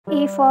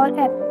A for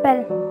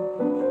apple,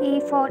 A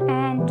for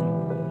ant,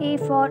 A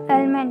for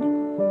almond,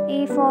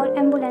 A for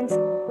ambulance,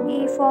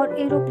 A for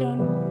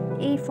aeroplane,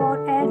 A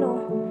for arrow,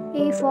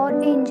 A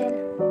for angel.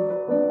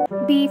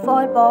 B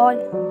for ball,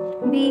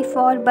 B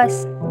for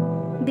bus,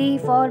 B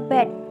for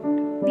bed,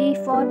 B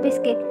for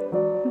biscuit,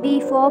 B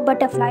for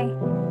butterfly,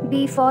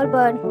 B for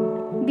bird,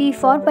 B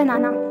for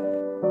banana.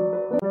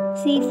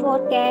 C for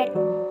cat,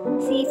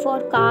 C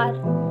for car,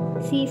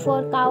 C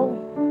for cow,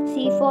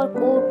 C for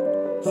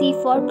coat, C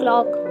for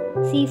clock,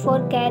 C for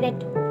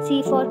carrot,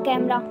 C for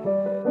camera.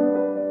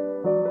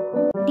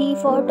 D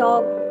for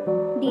dog,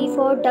 D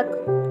for duck,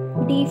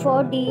 D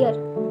for deer,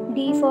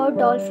 D for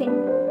dolphin,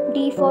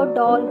 D for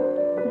doll,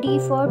 D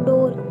for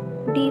door,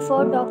 D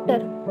for doctor.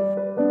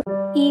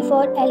 E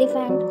for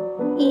elephant,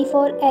 E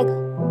for egg,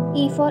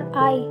 E for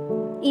eye,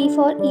 E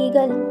for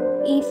eagle,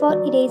 E for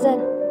eraser,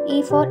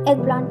 E for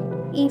eggplant,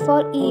 E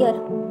for ear.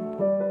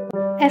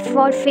 F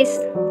for fish,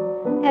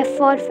 F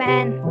for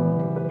fan,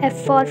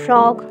 F for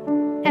frog,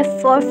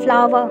 F for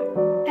flower,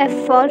 F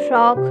for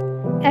frog,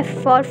 F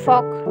for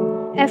fork,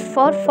 F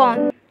for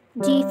fawn.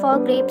 G for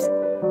grapes,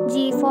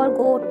 G for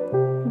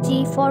goat,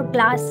 G for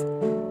glass,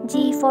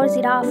 G for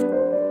giraffe,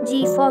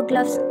 G for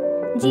gloves,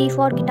 G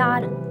for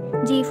guitar,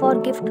 G for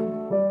gift.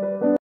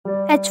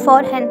 H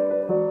for hen,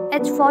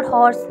 H for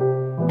horse,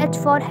 H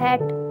for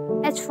hat,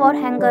 H for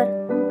hanger,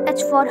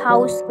 H for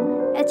house,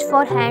 H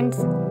for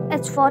hands,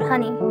 H for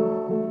honey.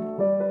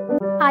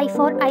 I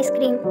for ice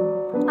cream,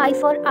 I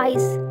for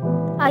ice,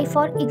 I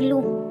for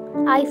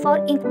igloo, I for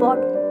inkpot,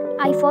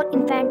 I for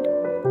infant,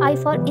 I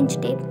for inch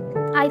tape,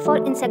 I for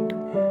insect.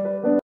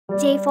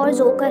 J for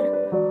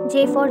joker,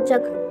 J for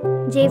jug,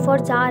 J for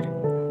jar,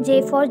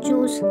 J for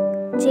juice,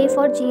 J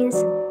for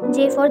jeans,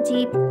 J for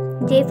jeep,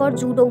 J for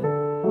judo.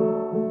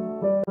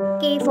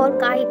 K for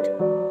kite,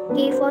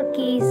 K for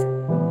keys,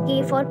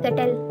 K for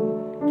kettle,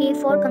 K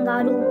for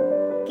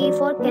kangaroo, K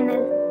for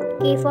kennel,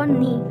 K for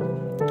knee,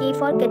 K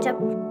for ketchup.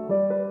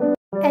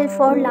 L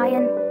for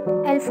lion,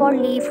 L for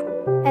leaf,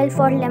 L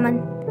for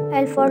lemon,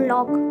 L for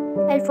lock,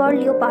 L for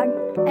leopard,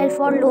 L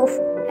for loaf,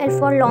 L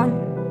for lawn.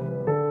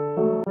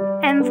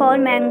 M for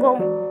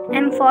mango,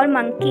 M for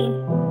monkey,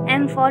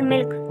 M for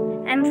milk,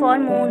 M for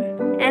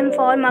moon, M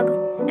for mug,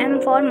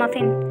 M for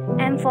muffin,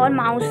 M for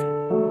mouse.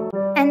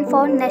 N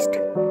for nest,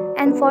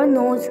 N for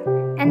nose,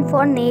 N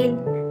for nail,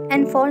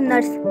 N for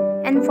nurse,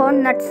 N for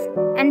nuts,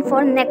 N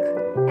for neck,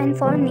 N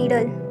for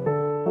needle.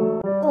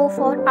 O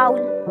for owl,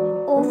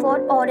 O for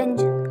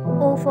orange,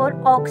 O for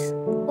ox,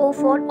 O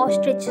for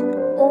ostrich,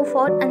 O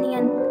for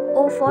onion,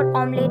 O for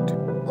omelette,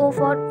 O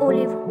for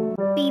olive.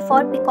 P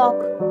for peacock,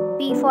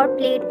 P for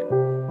plate,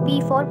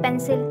 P for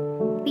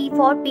pencil, P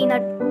for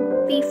peanut,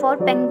 P for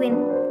penguin,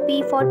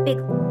 P for pig,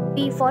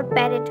 P for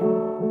parrot.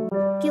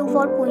 Q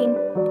for queen,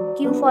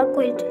 Q for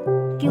quilt,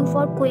 Q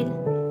for quill,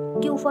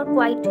 Q for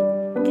quiet,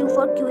 Q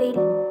for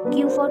quail,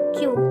 Q for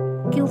Q,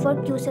 Q for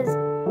Q's.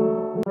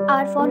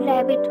 R for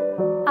rabbit,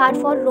 R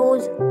for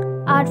rose,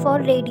 R for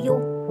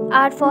radio,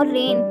 R for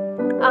rain,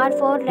 R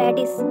for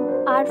radish,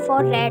 R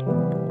for rat,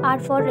 R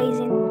for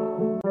raisin.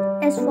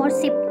 S for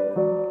ship,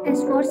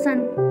 S for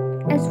sun,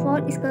 S for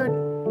skirt,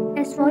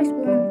 S for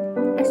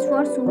spoon, S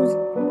for shoes,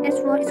 S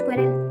for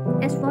squirrel,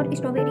 S for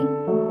strawberry.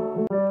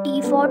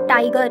 T for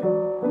tiger,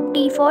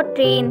 T for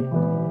train,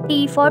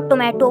 T for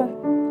tomato,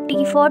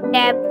 T for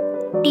tap,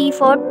 T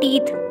for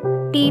teeth,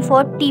 T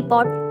for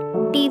teapot,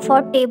 T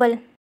for table.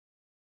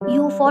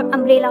 U for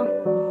umbrella,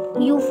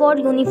 U for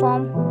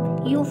uniform,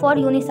 U for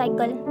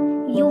unicycle,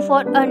 U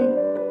for urn,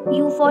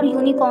 U for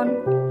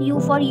unicorn, U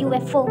for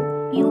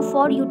UFO, U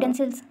for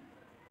utensils.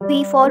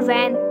 V for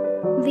van,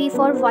 V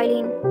for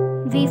violin,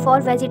 V for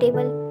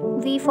vegetable,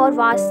 V for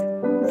vase,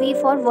 V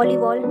for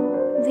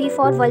volleyball, V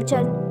for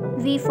vulture,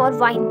 V for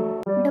wine.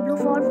 W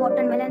for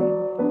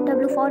watermelon,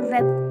 W for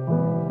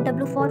web,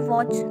 W for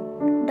watch,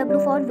 W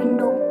for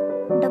window,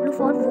 W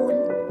for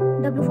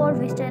wool, W for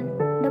whistle,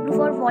 W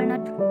for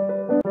walnut.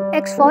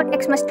 X for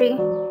Xmas tree,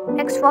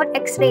 X for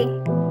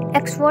X-ray,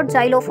 X for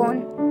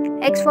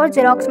xylophone, X for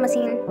Xerox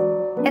machine,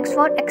 X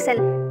for Excel.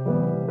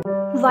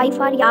 Y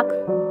for yak,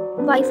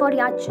 Y for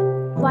yacht,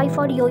 Y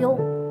for yo-yo,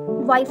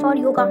 Y for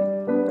yoga,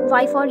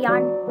 Y for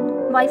yarn,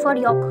 Y for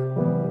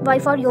yolk, Y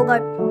for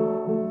yogurt.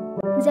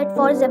 Z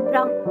for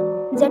zebra,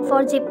 Z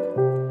for zip,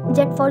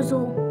 Z for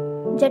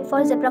zoo, Z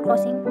for zebra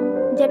crossing,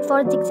 Z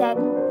for zigzag,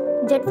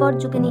 Z for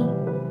zucchini,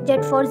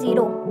 Z for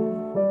zero.